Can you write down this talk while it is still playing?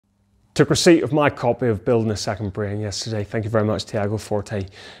Took receipt of my copy of Building a Second Brain yesterday. Thank you very much, Tiago Forte.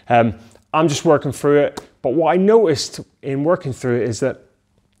 I'm just working through it, but what I noticed in working through it is that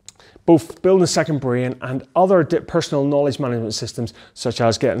both Building a Second Brain and other personal knowledge management systems, such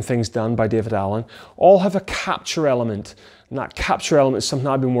as Getting Things Done by David Allen, all have a capture element. And that capture element is something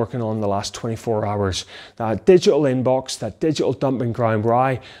I've been working on the last 24 hours. That digital inbox, that digital dumping ground where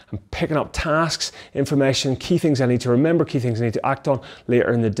I am picking up tasks, information, key things I need to remember, key things I need to act on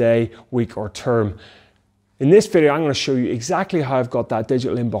later in the day, week or term. In this video, I'm going to show you exactly how I've got that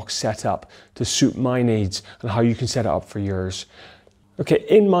digital inbox set up to suit my needs and how you can set it up for yours. Okay,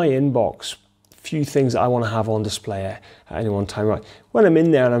 in my inbox, a few things I want to have on display at any one time. Right, when I'm in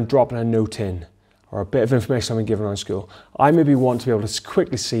there and I'm dropping a note in, or a bit of information I've been given around school, I maybe want to be able to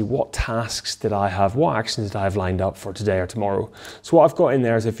quickly see what tasks did I have, what actions did I have lined up for today or tomorrow. So what I've got in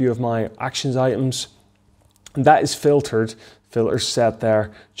there is a view of my actions items, and that is filters set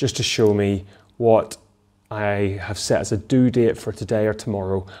there just to show me what I have set as a due date for today or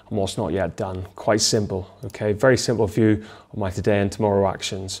tomorrow and what's not yet done. Quite simple, okay? Very simple view of my today and tomorrow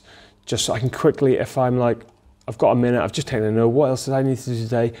actions. Just so I can quickly, if I'm like, I've got a minute, I've just taken a note, what else did I need to do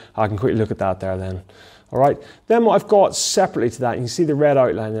today? I can quickly look at that there then. All right, then what I've got separately to that, you can see the red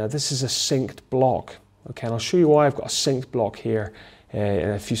outline there, this is a synced block. Okay, and I'll show you why I've got a synced block here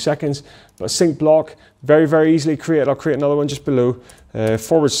in a few seconds. But a synced block, very, very easily created. I'll create another one just below,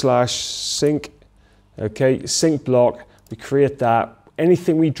 /sync. Okay, sync block, we create that.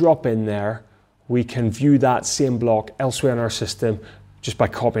 Anything we drop in there, we can view that same block elsewhere in our system just by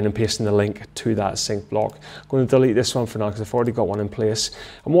copying and pasting the link to that sync block. I'm going to delete this one for now because I've already got one in place.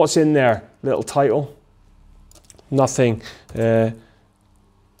 And what's in there? Little title, nothing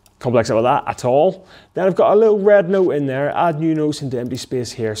complex about that at all. Then I've got a little red note in there, add new notes into empty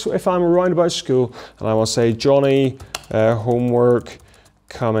space here. So if I'm around about school and I want to say, Johnny, homework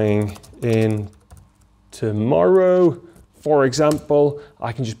coming in tomorrow, for example,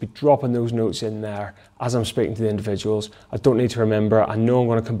 I can just be dropping those notes in there as I'm speaking to the individuals. I don't need to remember. I know I'm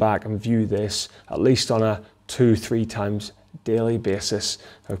going to come back and view this at least on a 2-3 times daily basis.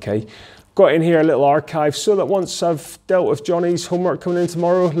 Okay, got in here a little archive so that once I've dealt with Johnny's homework coming in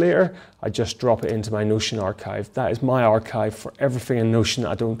tomorrow later, I just drop it into my Notion archive. That is my archive for everything in Notion that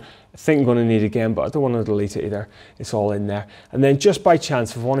I don't think I'm going to need again, but I don't want to delete it either. It's all in there. And then just by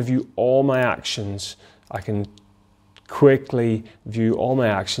chance, if I want to view all my actions, I can quickly view all my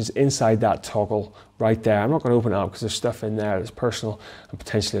actions inside that toggle right there. I'm not going to open it up because there's stuff in there that's personal and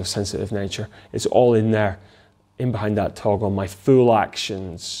potentially of sensitive nature. It's all in there, in behind that toggle, my full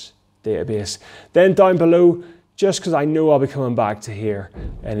actions database. Then down below, just because I know I'll be coming back to here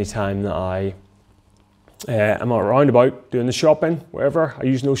anytime that I am around about doing the shopping, wherever. I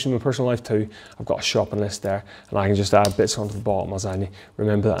use Notion in my personal life too. I've got a shopping list there and I can just add bits onto the bottom as I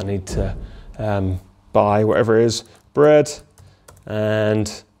remember that I need to buy whatever it is, bread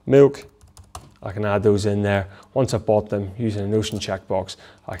and milk. I can add those in there. Once I've bought them using a Notion checkbox,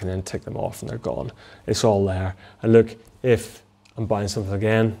 I can then tick them off and they're gone. It's all there. And look, if I'm buying something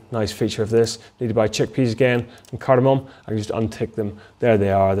again, nice feature of this, need to buy chickpeas again and cardamom, I can just untick them. There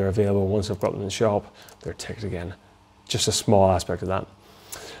they are, they're available. Once I've got them in the shop, they're ticked again. Just a small aspect of that.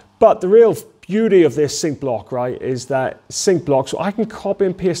 But the real beauty of this sync block, right, is that sync block, so I can copy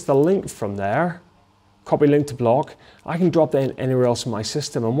and paste the link from there, copy link to block. I can drop that in anywhere else in my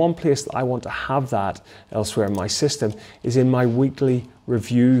system. And one place that I want to have that elsewhere in my system is in my weekly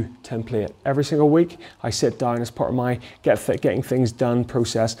review template. Every single week, I sit down as part of my getting things done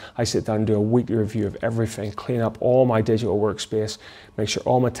process. I sit down and do a weekly review of everything, clean up all my digital workspace, make sure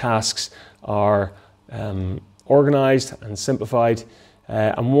all my tasks are organized and simplified.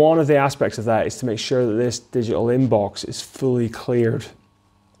 And one of the aspects of that is to make sure that this digital inbox is fully cleared.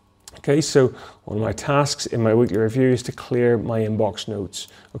 Okay, so one of my tasks in my weekly review is to clear my inbox notes.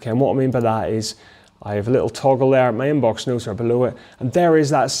 Okay, and what I mean by that is I have a little toggle there, my inbox notes are below it, and there is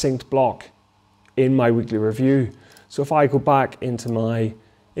that synced block in my weekly review. So if I go back into my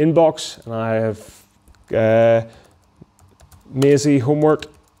inbox and I have Maisie homework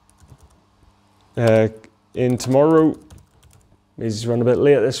in tomorrow, Maisie's run a bit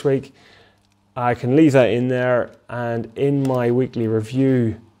late this week, I can leave that in there, and in my weekly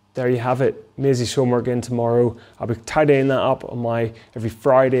review, there you have it, Maisie's homework in tomorrow. I'll be tidying that up on every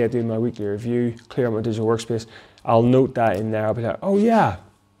Friday I do my weekly review, clear out my digital workspace. I'll note that in there. I'll be like, oh yeah,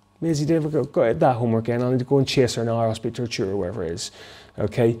 Maisie did got that homework in. I'll need to go and chase her now, or I'll speak to her tutor or wherever it is.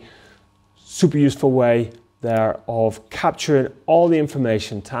 Okay, super useful way there of capturing all the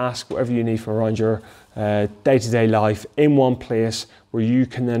information, task, whatever you need from around your day-to-day life in one place where you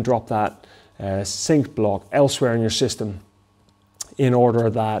can then drop that sync block elsewhere in your system in order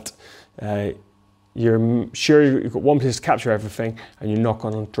that you're sure you've got one place to capture everything and you're not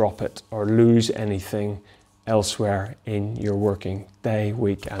going to drop it or lose anything elsewhere in your working day,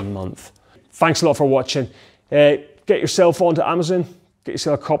 week and month. Thanks a lot for watching. Get yourself onto Amazon, get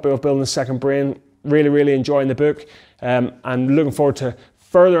yourself a copy of Building the Second Brain. Really enjoying the book. I'm looking forward to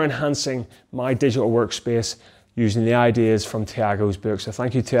further enhancing my digital workspace using the ideas from Tiago's book. So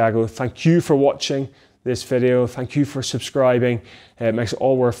thank you, Tiago. Thank you for watching this video. Thank you for subscribing. It makes it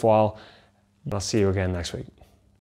all worthwhile. I'll see you again next week.